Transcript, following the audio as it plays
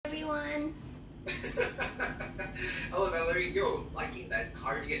Hello, Valerie. Yo, liking that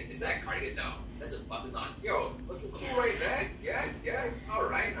cardigan. Is that a cardigan? No, that's a button on. Yo, looking cool right there. Yeah. All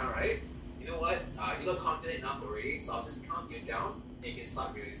right. You know what? You look confident enough already, so I'll just count you down and you can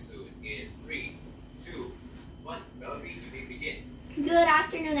start really soon. In 3, 2, 1. Valerie, you may begin. Good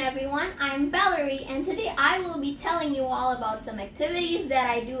afternoon, everyone. I'm Valerie, and today I will be telling you all about some activities that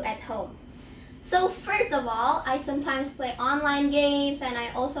I do at home. So first of all, I sometimes play online games and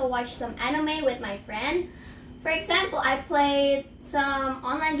I also watch some anime with my friend. For example, I played some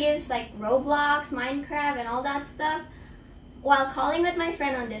online games like Roblox, Minecraft, and all that stuff while calling with my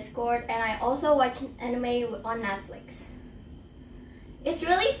friend on Discord, and I also watch anime on Netflix. It's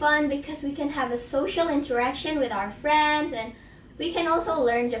really fun because we can have a social interaction with our friends, and we can also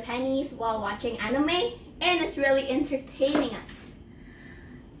learn Japanese while watching anime, and it's really entertaining us.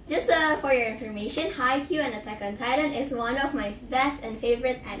 Just for your information, Haikyuu and Attack on Titan is one of my best and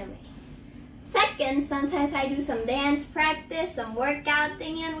favorite anime. Second, sometimes I do some dance practice, some workout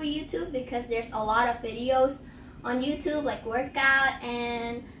thingy on YouTube because there's a lot of videos on YouTube like workout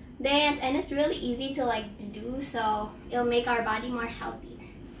and dance, and it's really easy to do, so it'll make our body more healthier.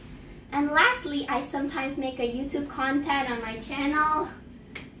 And lastly, I sometimes make a YouTube content on my channel.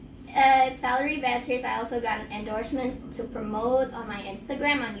 It's Valerie Beatrice. I also got an endorsement to promote on my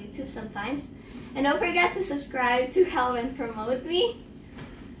Instagram on YouTube sometimes. And don't forget to subscribe to help and promote me.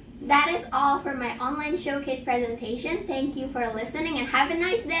 That is all for my online showcase presentation. Thank you for listening and have a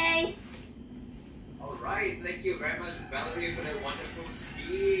nice day. Alright, thank you very much, Valerie, for that wonderful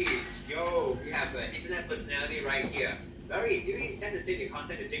speech. Yo, we have an internet personality right here. Valerie, do you intend to take your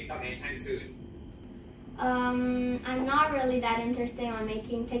content to TikTok anytime soon? I'm not really that interested in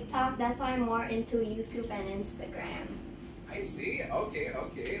making TikTok. That's why I'm more into YouTube and Instagram. I see.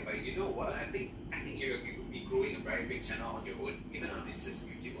 Okay. But you know what? I think you'll be growing a very big channel on your own, even on it's just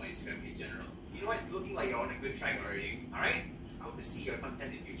YouTube or Instagram in general. You know what? Looking like you're on a good track already. Alright? I hope to see your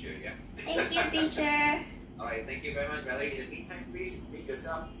content in the future, yeah? Thank you, teacher. Alright, thank you very much, Valerie. In the meantime, please make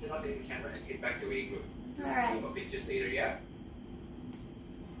yourself, turn off the camera and head back to your group. Alright. See you for pictures later, yeah?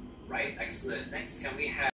 Right, excellent. Next, can we have